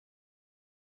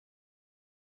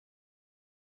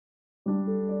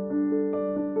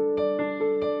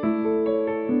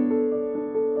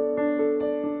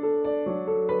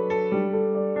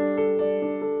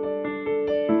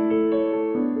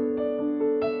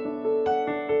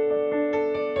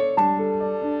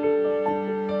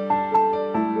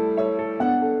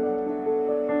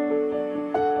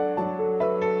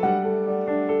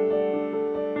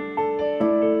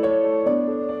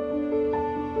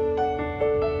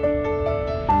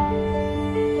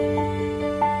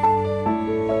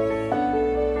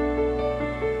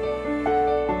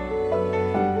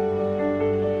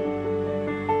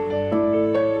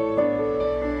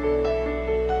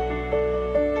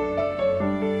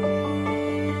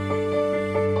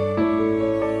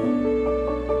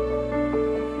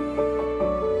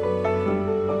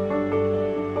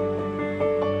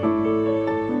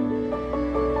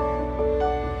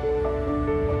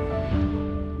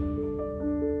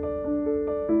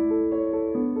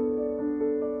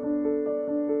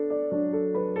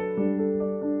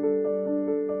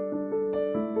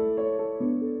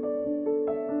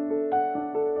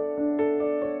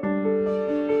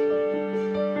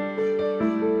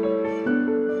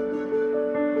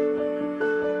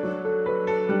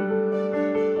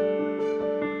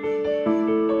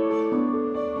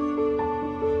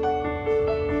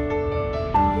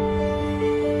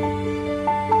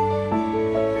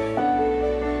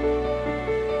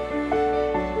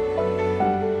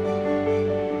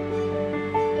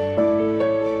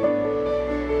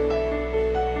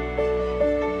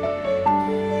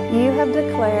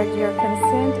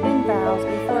consent and vows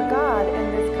before God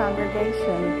and this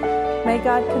congregation. May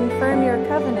God confirm your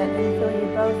covenant and fill you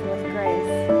both with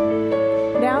grace.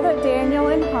 Now that Daniel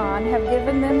and Han have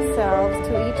given themselves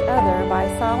to each other by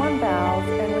solemn vows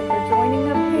and with the joining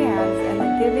of hands and the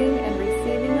giving and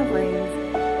receiving of rings,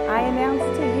 I announce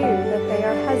to you that they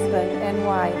are husband and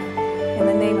wife. In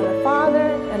the name of the Father,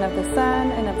 and of the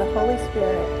Son, and of the Holy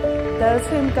Spirit, those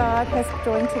whom God has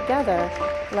joined together,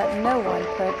 let no one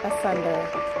put asunder.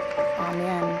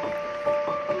 Amen.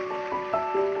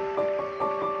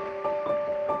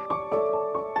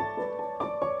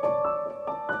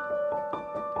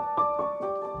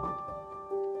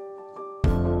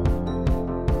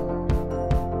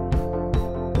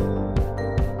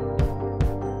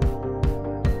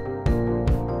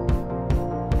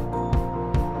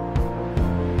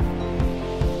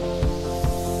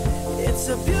 It's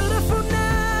a beautiful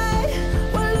night.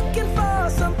 We're looking for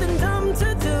something dumb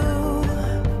to do.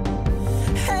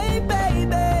 Hey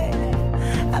baby,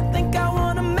 I think I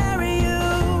wanna marry you.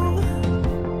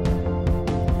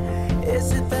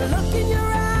 Is it the look in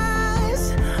your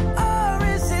eyes, or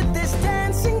is it this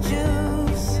dancing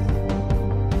juice?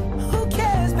 Who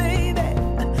cares, baby?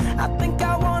 I think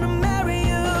I wanna marry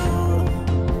you.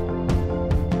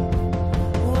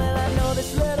 Well, I know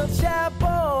this little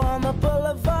chapel on the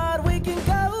boulevard. We can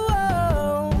go,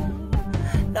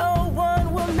 no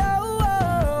one will know.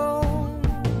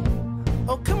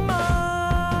 Oh, come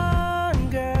on,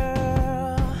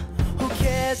 girl. Who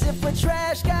cares if we're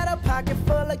trash? Got a pocket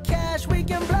full of cash we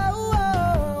can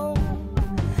blow.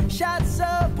 Shots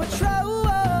of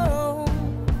Patrol,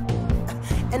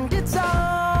 and it's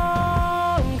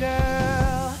on,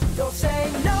 girl. Don't say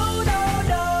no, no,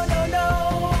 no, no, no.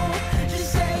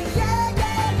 Just say yeah,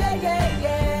 yeah, yeah, yeah,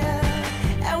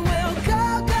 yeah. And we'll go,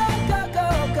 go, go, go,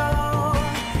 go.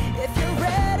 If you're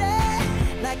ready,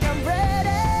 like I'm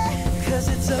ready. 'Cause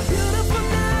it's a beautiful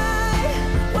night.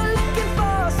 We're looking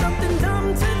for something dumb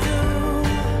to do.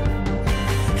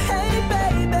 Hey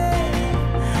baby,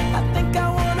 I think I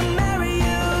wanna marry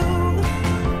you.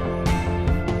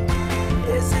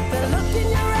 Is it the look in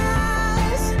your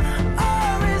eyes,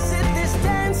 or is it this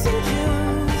dancing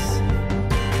juice?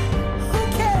 Who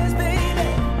cares, baby?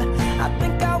 I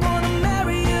think I wanna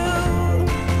marry you.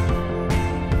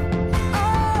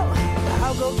 Oh,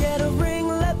 I'll go get a ring,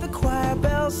 let the choir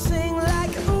bells sing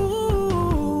like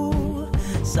ooh.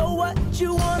 So what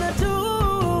you wanna do?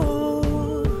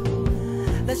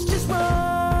 Let's just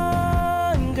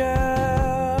run,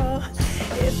 girl.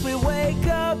 If we wake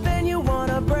up and you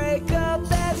wanna break up,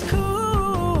 that's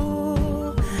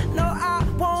cool. No, I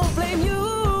won't blame you.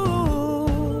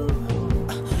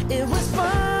 It was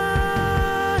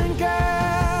fun,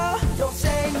 girl. Don't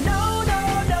say no, no,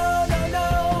 no, no, no.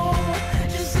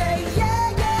 Just say yeah,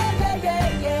 yeah, yeah, yeah,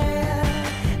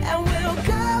 yeah. And we'll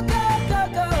go, go, go,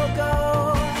 go, go.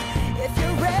 If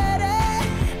you're ready,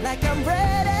 like I'm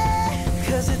ready.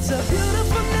 'Cause it's a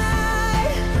beautiful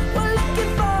night. We're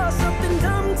looking for something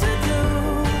dumb to do.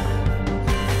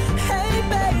 Hey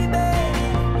baby,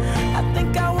 I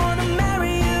think I wanna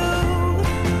marry you.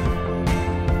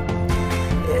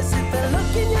 Is it the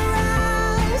look in your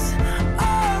eyes,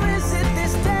 or is it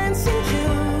this dancing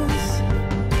juice?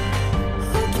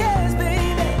 Who cares,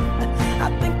 baby? I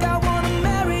think I wanna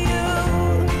marry you.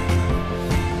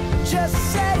 Just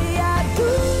say I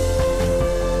do.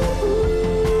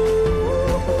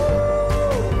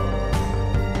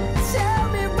 Tell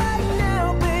me right now,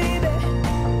 baby.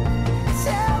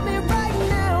 Tell me right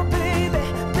now, baby.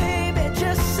 Baby,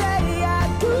 just say I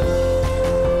do.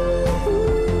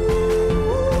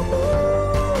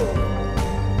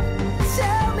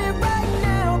 Tell me right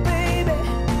now, baby.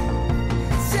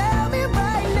 Tell me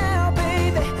right now,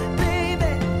 baby.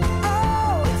 Baby,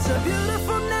 oh, it's a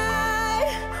beautiful night.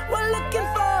 We're looking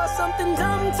for something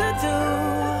dumb to do.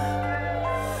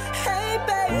 Hey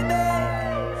baby,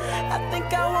 I think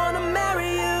I wanna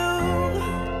marry you.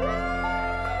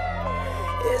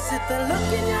 Is it the look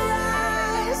in your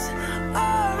eyes,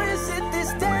 or is it this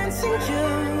dancing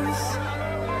juice?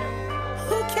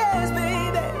 Who cares,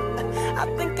 baby? I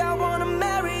think I want